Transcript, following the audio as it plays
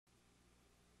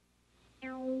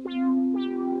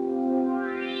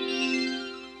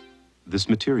This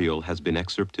material has been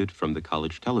excerpted from the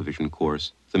college television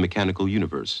course, The Mechanical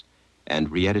Universe,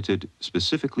 and re-edited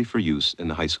specifically for use in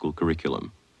the high school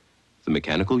curriculum. The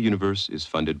Mechanical Universe is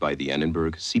funded by the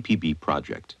Annenberg CPB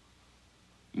project,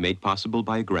 made possible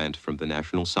by a grant from the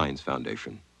National Science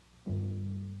Foundation.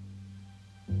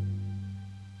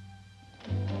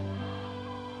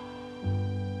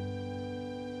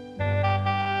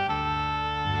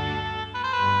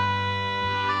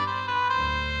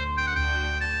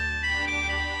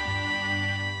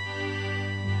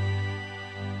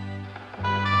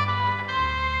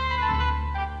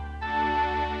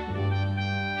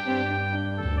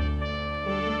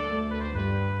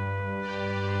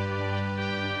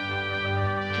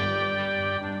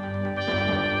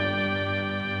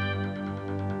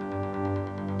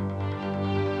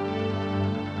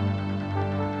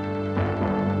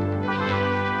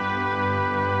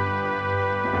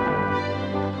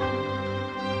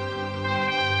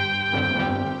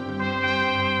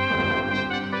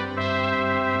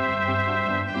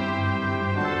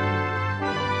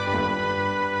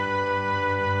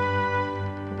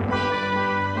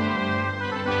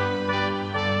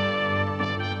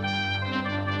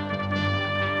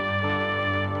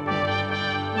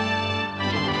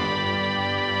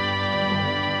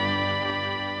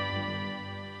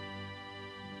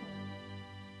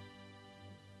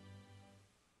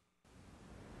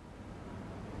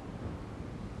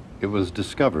 It was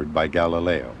discovered by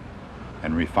Galileo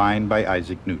and refined by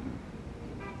Isaac Newton.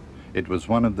 It was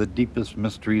one of the deepest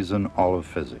mysteries in all of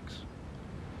physics.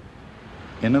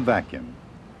 In a vacuum,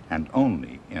 and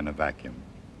only in a vacuum,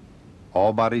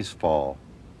 all bodies fall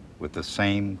with the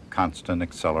same constant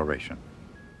acceleration.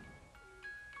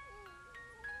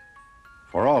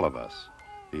 For all of us,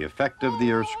 the effect of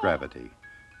the Earth's gravity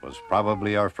was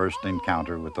probably our first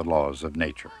encounter with the laws of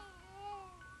nature.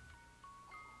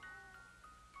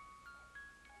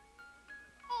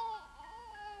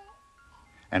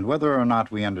 And whether or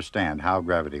not we understand how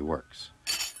gravity works,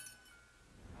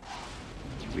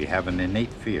 we have an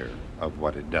innate fear of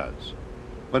what it does.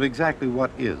 But exactly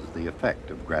what is the effect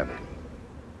of gravity?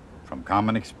 From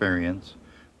common experience,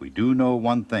 we do know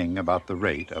one thing about the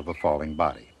rate of a falling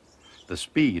body. The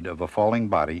speed of a falling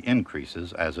body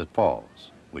increases as it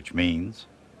falls, which means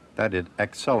that it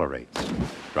accelerates,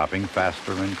 dropping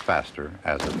faster and faster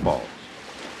as it falls.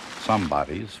 Some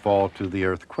bodies fall to the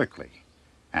earth quickly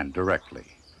and directly,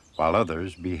 while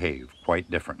others behave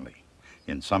quite differently.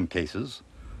 In some cases,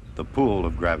 the pull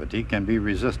of gravity can be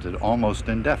resisted almost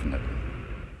indefinitely.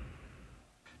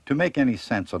 To make any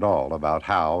sense at all about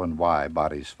how and why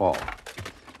bodies fall,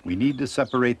 we need to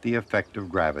separate the effect of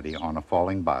gravity on a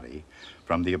falling body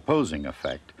from the opposing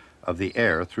effect of the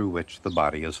air through which the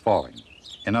body is falling.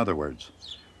 In other words,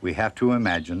 we have to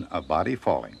imagine a body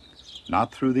falling,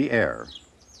 not through the air,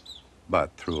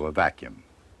 but through a vacuum.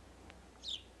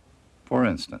 For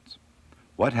instance,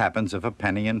 what happens if a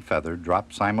penny and feather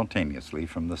drop simultaneously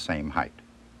from the same height?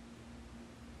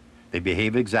 They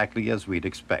behave exactly as we'd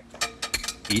expect,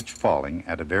 each falling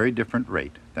at a very different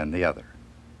rate than the other.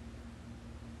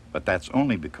 But that's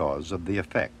only because of the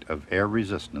effect of air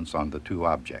resistance on the two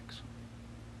objects.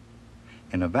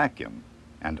 In a vacuum,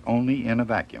 and only in a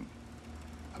vacuum,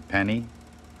 a penny,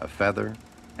 a feather,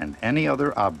 and any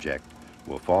other object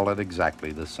will fall at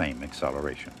exactly the same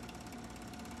acceleration.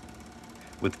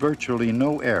 With virtually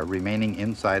no air remaining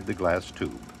inside the glass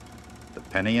tube, the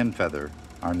penny and feather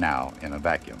are now in a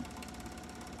vacuum.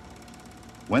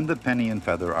 When the penny and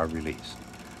feather are released,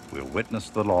 we'll witness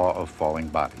the law of falling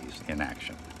bodies in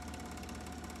action.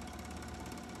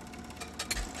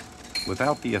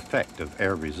 Without the effect of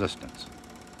air resistance,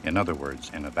 in other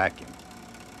words, in a vacuum,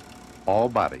 all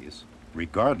bodies,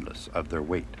 regardless of their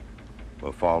weight,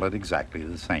 will fall at exactly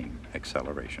the same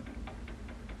acceleration.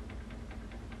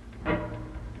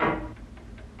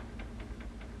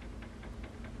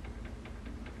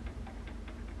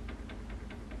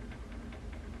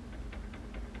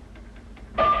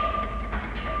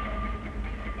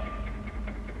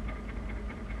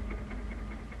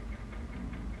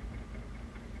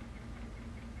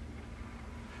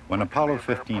 When Apollo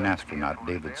 15 astronaut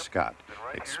David Scott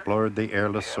explored the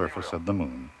airless surface of the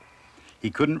moon,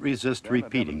 he couldn't resist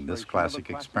repeating this classic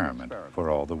experiment for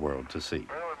all the world to see.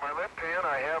 Well, in my left hand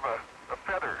I have a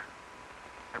feather.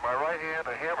 In my right hand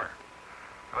a hammer.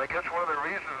 And I guess one of the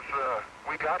reasons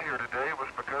we got here today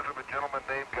was because of a gentleman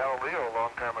named Galileo a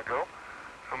long time ago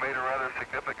who made a rather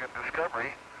significant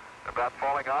discovery about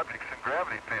falling objects in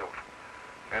gravity fields.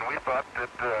 And we thought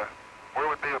that where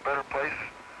would be a better place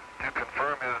to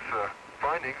confirm his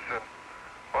findings than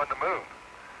on the moon.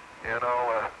 And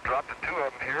I'll drop the two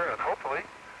of them here, and hopefully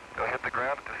they'll hit the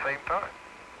ground at the same time.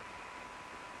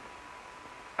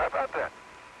 How about that?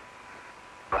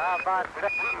 But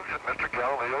that proves that Mr.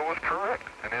 Galileo was correct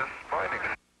in his findings.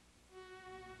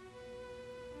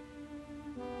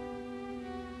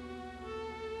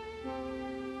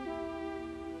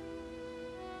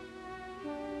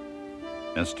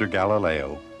 Mr.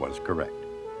 Galileo was correct.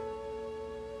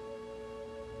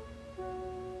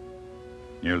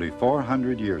 Nearly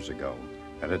 400 years ago,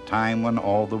 at a time when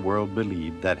all the world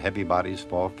believed that heavy bodies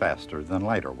fall faster than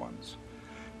lighter ones,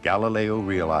 Galileo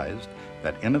realized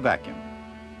that in a vacuum,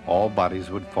 all bodies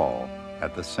would fall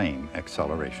at the same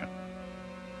acceleration.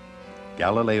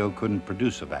 Galileo couldn't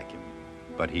produce a vacuum,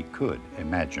 but he could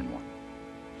imagine one.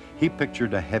 He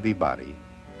pictured a heavy body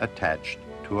attached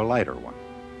to a lighter one.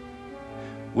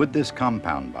 Would this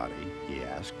compound body, he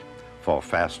asked, fall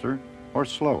faster or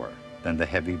slower than the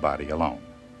heavy body alone?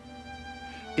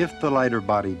 If the lighter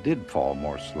body did fall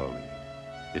more slowly,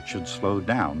 it should slow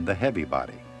down the heavy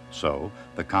body. So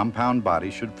the compound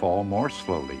body should fall more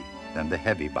slowly than the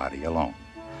heavy body alone.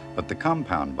 But the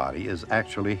compound body is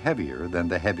actually heavier than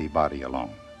the heavy body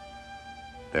alone.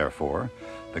 Therefore,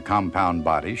 the compound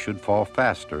body should fall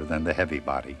faster than the heavy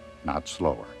body, not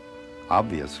slower.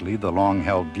 Obviously, the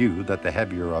long-held view that the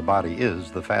heavier a body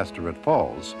is, the faster it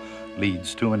falls,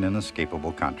 leads to an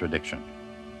inescapable contradiction.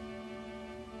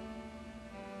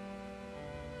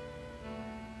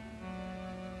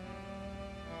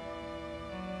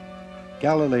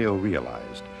 Galileo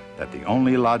realized that the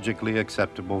only logically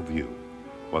acceptable view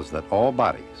was that all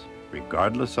bodies,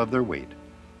 regardless of their weight,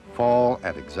 fall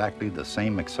at exactly the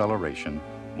same acceleration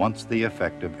once the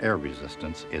effect of air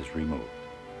resistance is removed.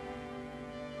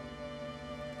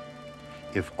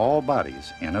 If all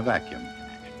bodies in a vacuum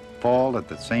fall at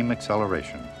the same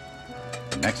acceleration,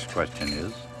 the next question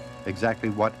is, exactly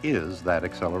what is that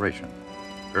acceleration?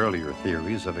 Earlier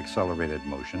theories of accelerated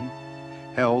motion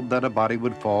held that a body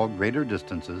would fall greater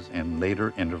distances in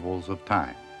later intervals of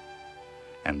time,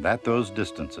 and that those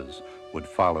distances would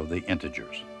follow the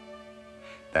integers.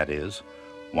 That is,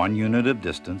 1 unit of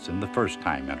distance in the first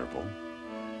time interval,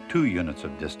 2 units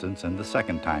of distance in the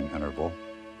second time interval,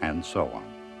 and so on.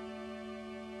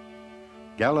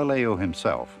 Galileo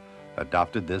himself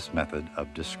adopted this method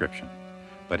of description,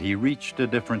 but he reached a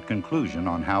different conclusion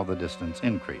on how the distance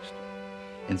increased.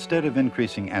 Instead of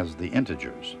increasing as the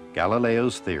integers,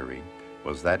 Galileo's theory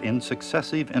was that in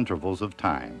successive intervals of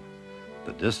time,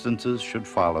 the distances should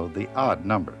follow the odd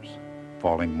numbers,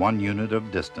 falling 1 unit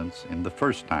of distance in the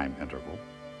first time interval,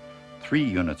 3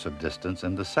 units of distance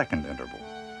in the second interval,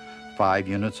 5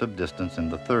 units of distance in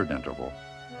the third interval,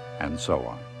 and so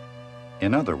on.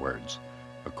 In other words,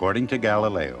 according to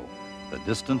Galileo, the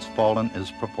distance fallen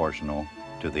is proportional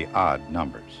to the odd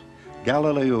numbers.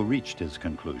 Galileo reached his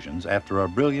conclusions after a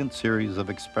brilliant series of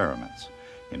experiments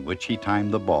in which he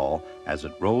timed the ball as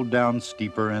it rolled down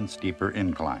steeper and steeper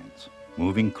inclines,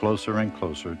 moving closer and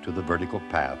closer to the vertical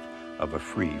path of a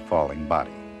free falling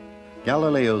body.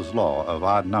 Galileo's law of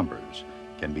odd numbers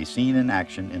can be seen in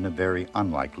action in a very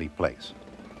unlikely place.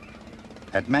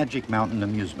 At Magic Mountain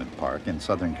Amusement Park in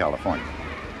Southern California,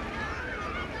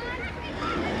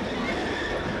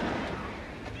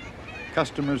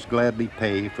 customers gladly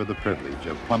pay for the privilege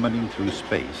of plummeting through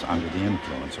space under the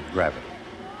influence of gravity.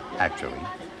 Actually,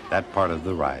 that part of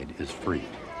the ride is free.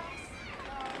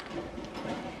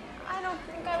 I don't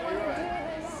think I want to do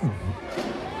this.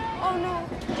 Oh no.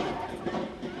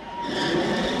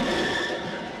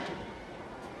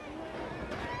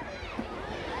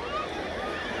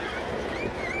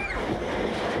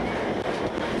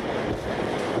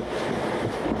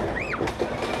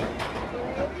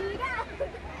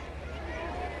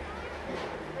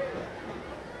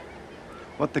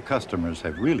 What the customers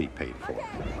have really paid for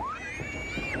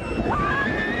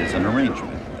is an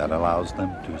arrangement that allows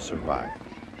them to survive.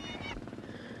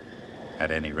 At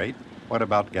any rate, what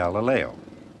about Galileo?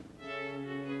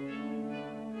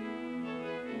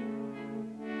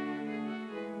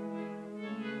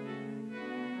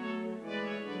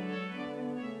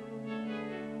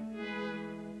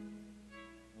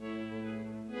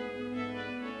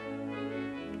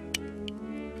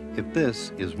 If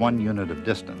this is 1 unit of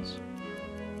distance,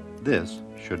 this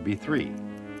should be 3.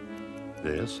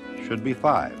 This should be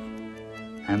 5,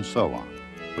 and so on,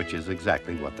 which is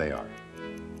exactly what they are.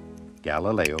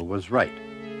 Galileo was right.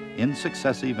 In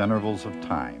successive intervals of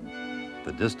time,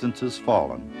 the distances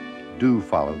fallen do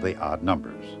follow the odd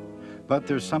numbers. But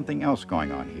there's something else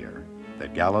going on here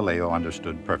that Galileo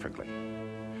understood perfectly.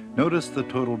 Notice the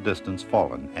total distance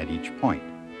fallen at each point.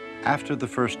 After the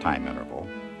first time interval,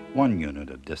 1 unit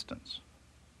of distance.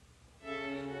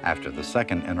 After the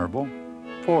second interval,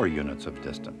 4 units of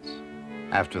distance.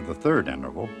 After the third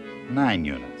interval, 9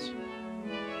 units.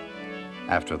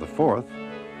 After the fourth,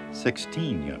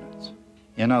 16 units.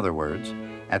 In other words,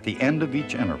 at the end of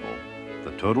each interval,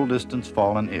 the total distance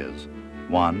fallen is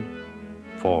 1,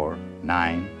 4,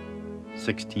 9,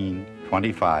 16,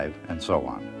 25, and so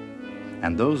on.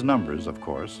 And those numbers, of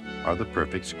course, are the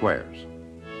perfect squares.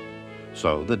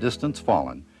 So the distance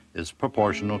fallen is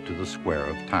proportional to the square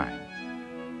of time.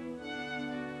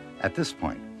 At this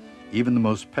point, even the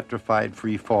most petrified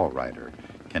free fall rider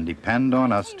can depend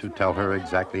on us to tell her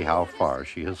exactly how far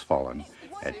she has fallen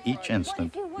at each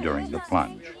instant during the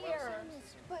plunge.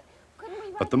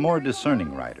 But the more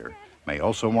discerning rider may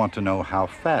also want to know how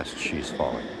fast she's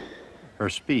falling. Her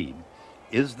speed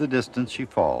is the distance she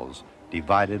falls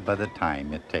divided by the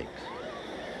time it takes.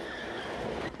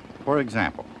 For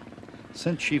example,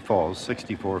 since she falls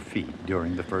 64 feet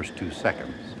during the first 2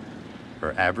 seconds,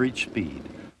 her average speed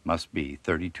must be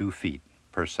 32 feet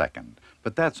per second.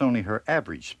 But that's only her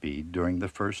average speed during the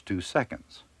first 2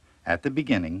 seconds. At the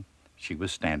beginning, she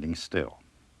was standing still.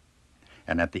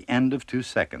 And at the end of 2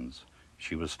 seconds,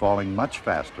 she was falling much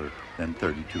faster than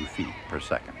 32 feet per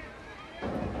second.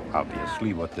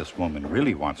 Obviously, what this woman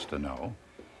really wants to know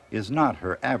is not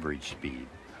her average speed,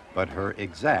 but her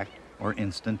exact or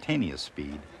instantaneous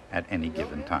speed at any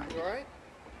given time.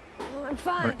 Oh, I'm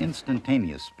Her fine.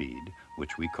 instantaneous speed,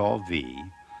 which we call v,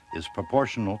 is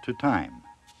proportional to time.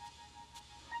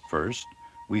 First,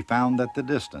 we found that the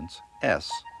distance, s,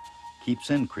 keeps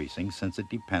increasing since it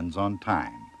depends on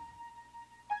time.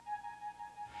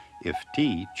 If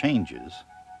t changes,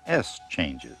 s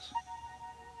changes.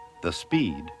 The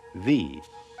speed, v,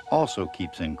 also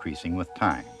keeps increasing with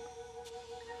time.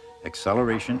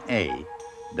 Acceleration a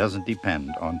doesn't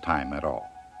depend on time at all.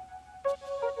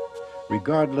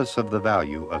 Regardless of the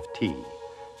value of t,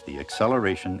 the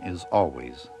acceleration is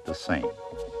always the same.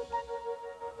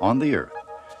 On the Earth,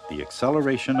 the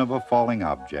acceleration of a falling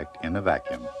object in a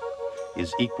vacuum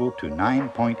is equal to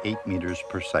 9.8 meters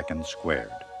per second squared.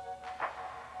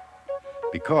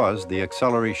 Because the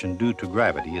acceleration due to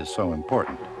gravity is so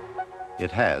important,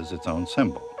 it has its own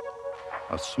symbol,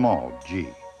 a small g.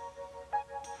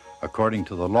 According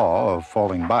to the law of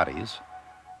falling bodies,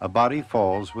 a body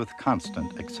falls with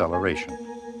constant acceleration,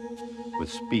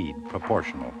 with speed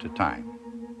proportional to time,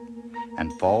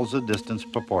 and falls a distance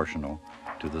proportional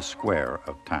to the square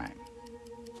of time.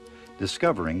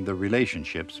 Discovering the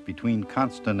relationships between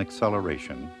constant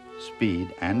acceleration,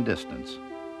 speed, and distance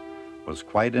was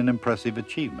quite an impressive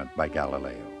achievement by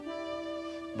Galileo.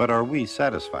 But are we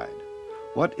satisfied?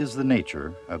 What is the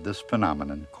nature of this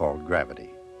phenomenon called gravity?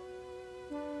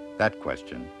 That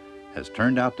question has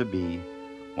turned out to be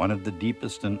one of the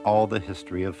deepest in all the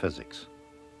history of physics.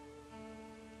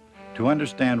 To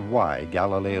understand why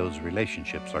Galileo's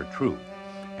relationships are true,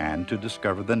 and to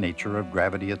discover the nature of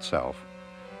gravity itself,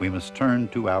 we must turn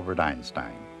to Albert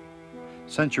Einstein.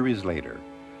 Centuries later,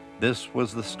 this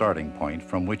was the starting point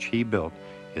from which he built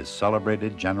his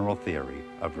celebrated general theory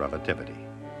of relativity.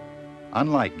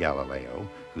 Unlike Galileo,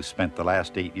 who spent the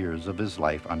last 8 years of his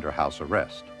life under house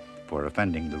arrest for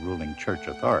offending the ruling church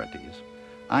authorities,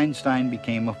 Einstein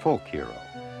became a folk hero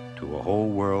to a whole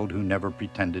world who never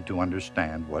pretended to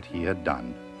understand what he had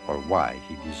done or why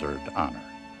he deserved honor.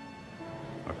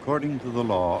 According to the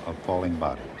law of falling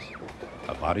bodies,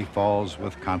 a body falls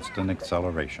with constant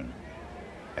acceleration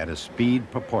at a speed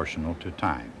proportional to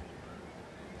time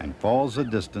and falls a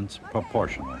distance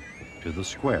proportional to the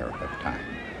square of time.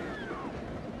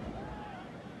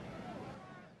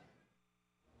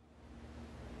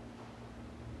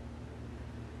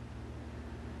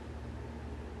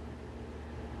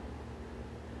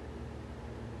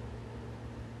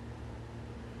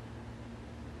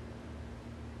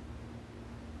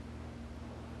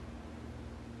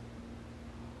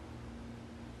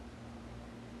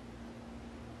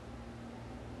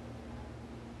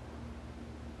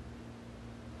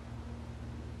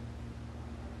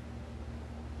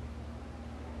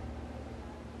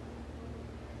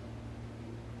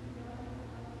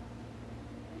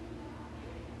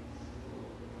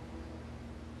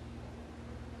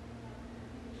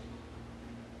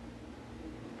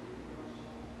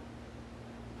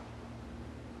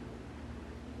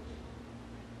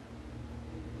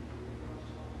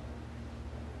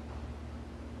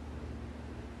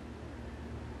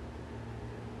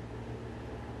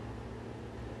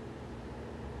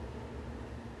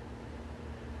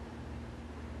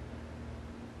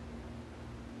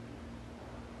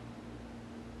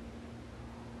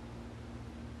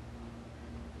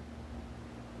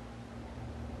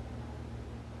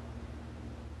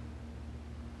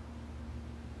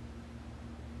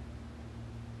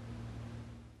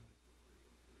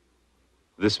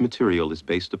 This material is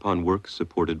based upon work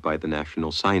supported by the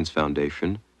National Science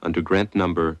Foundation under grant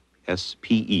number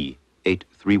SPE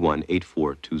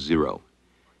 8318420.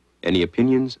 Any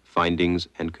opinions, findings,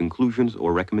 and conclusions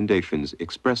or recommendations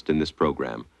expressed in this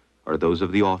program are those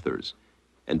of the authors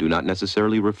and do not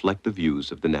necessarily reflect the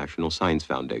views of the National Science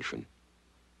Foundation.